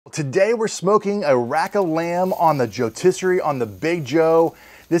Today we're smoking a rack of lamb on the Joetisserie on the Big Joe.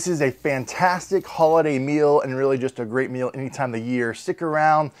 This is a fantastic holiday meal and really just a great meal any time of the year. Stick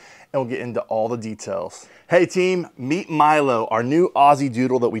around and we'll get into all the details. Hey team, meet Milo, our new Aussie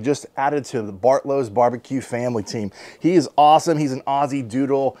Doodle that we just added to the Bartlow's Barbecue family team. He is awesome, he's an Aussie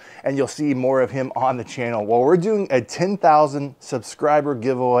Doodle, and you'll see more of him on the channel. Well, we're doing a 10,000 subscriber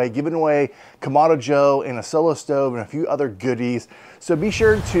giveaway, giving away Kamado Joe and a solo stove and a few other goodies. So be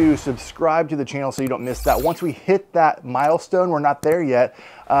sure to subscribe to the channel so you don't miss that. Once we hit that milestone, we're not there yet,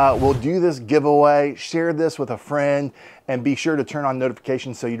 we'll do this giveaway, share this with a friend, and be sure to turn on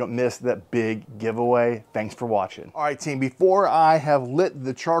notifications so you don't miss that big giveaway. Thanks for watching. All right, team, before I have lit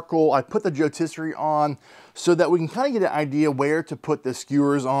the charcoal, I put the Joetisserie on so that we can kind of get an idea where to put the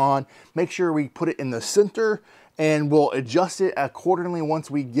skewers on. Make sure we put it in the center, and we'll adjust it accordingly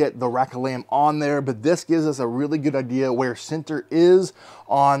once we get the rack of lamb on there. But this gives us a really good idea where center is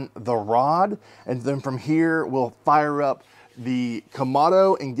on the rod. And then from here, we'll fire up the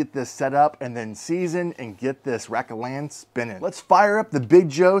Kamado and get this set up and then season and get this rack of lamb spinning. Let's fire up the Big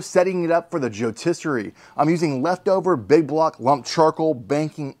Joe, setting it up for the Joetisserie. I'm using leftover big block lump charcoal,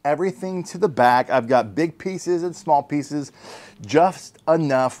 banking everything to the back. I've got big pieces and small pieces, just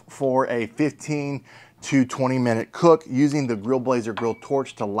enough for a 15 to 20-minute cook using the Grill Blazer grill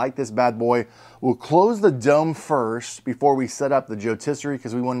torch to light this bad boy. We'll close the dome first before we set up the Joetisserie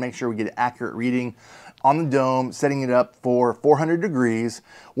because we want to make sure we get an accurate reading on the dome, setting it up for 400 degrees.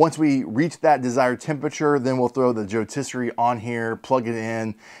 Once we reach that desired temperature, then we'll throw the Joetisserie on here, plug it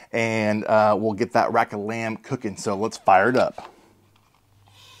in, and we'll get that rack of lamb cooking. So let's fire it up.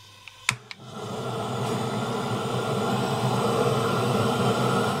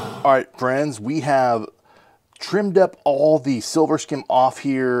 All right, friends, we have trimmed up all the silver skim off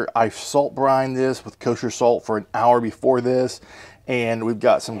here. I've salt brined this with kosher salt for an hour before this, and we've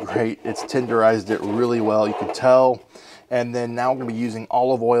got some great, it's tenderized it really well, you can tell. And then now we're gonna be using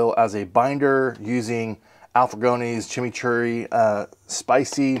olive oil as a binder, using Alfragone's chimichurri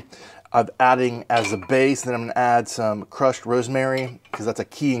spicy. I'm adding as a base, then I'm gonna add some crushed rosemary because that's a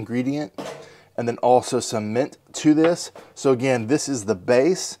key ingredient, and then also some mint to this. So again, this is the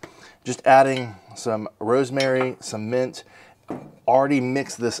base. Just adding some rosemary, some mint, already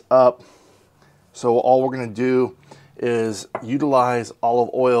mixed this up. So all we're gonna do is utilize olive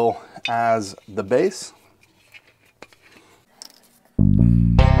oil as the base.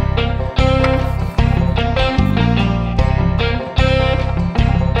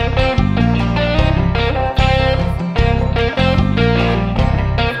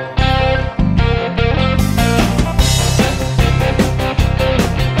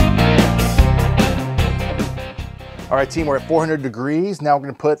 All right, team, we're at 400 degrees. Now we're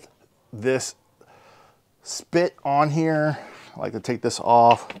gonna put this spit on here. I like to take this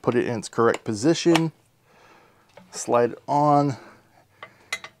off, put it in its correct position, slide it on,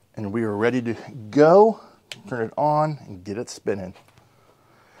 and we are ready to go. Turn it on and get it spinning.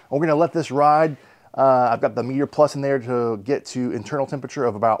 We're gonna let this ride. I've got the meter plus in there to get to internal temperature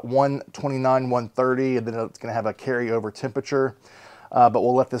of about 129, 130, and then it's gonna have a carryover temperature. But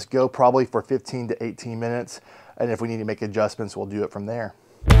we'll let this go probably for 15 to 18 minutes. And if we need to make adjustments, we'll do it from there.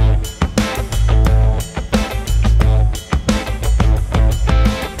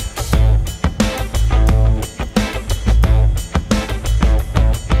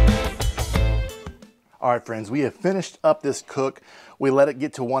 All right, friends, we have finished up this cook. We let it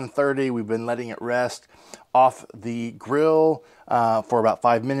get to 130. We've been letting it rest off the grill for about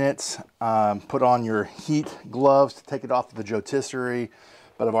 5 minutes. Put on your heat gloves to take it off the Joetisserie,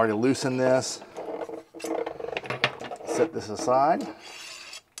 but I've already loosened this. Set this aside.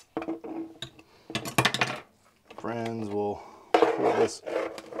 Friends, we'll pull this.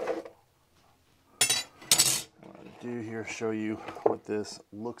 What I'm gonna do here, show you what this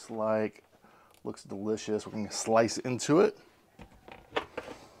looks like. Looks delicious. We're gonna slice into it.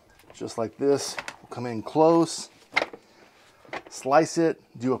 Just like this. We'll come in close, slice it,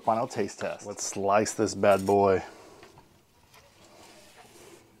 do a final taste test. Let's slice this bad boy.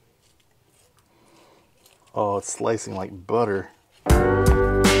 Oh, it's slicing like butter.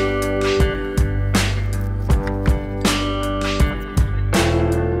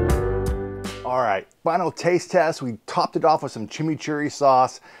 All right, final taste test. We topped it off with some chimichurri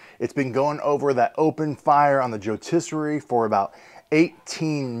sauce. It's been going over that open fire on the Joetisserie for about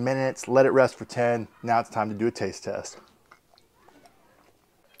 18 minutes. Let it rest for 10. Now it's time to do a taste test.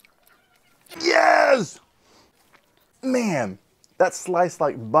 Yes! Man, that's sliced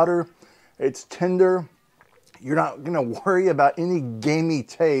like butter. It's tender. You're not gonna worry about any gamey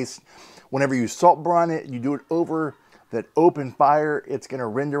taste whenever you salt brine it. You do it over that open fire, it's gonna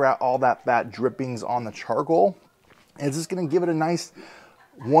render out all that fat drippings on the charcoal. And it's just gonna give it a nice,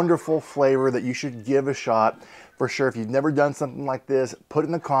 wonderful flavor that you should give a shot for sure. If you've never done something like this, put it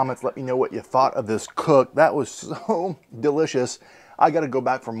in the comments, let me know what you thought of this cook. That was so delicious. I gotta go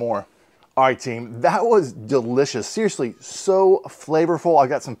back for more. All right, team, that was delicious. Seriously, so flavorful. I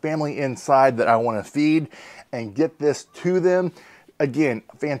got some family inside that I want to feed and get this to them. Again,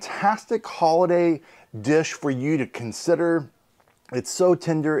 fantastic holiday dish for you to consider. It's so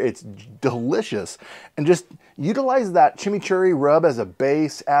tender, it's delicious. And just utilize that chimichurri rub as a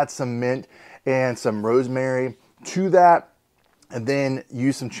base, add some mint and some rosemary to that, and then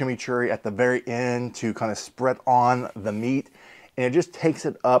use some chimichurri at the very end to kind of spread on the meat. And it just takes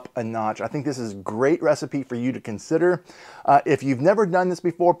it up a notch. I think this is a great recipe for you to consider. If you've never done this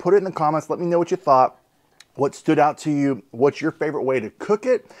before, put it in the comments. Let me know what you thought, what stood out to you, what's your favorite way to cook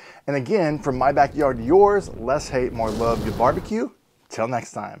it. And again, from my backyard to yours, less hate, more love, good barbecue. Till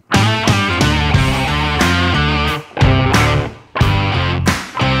next time.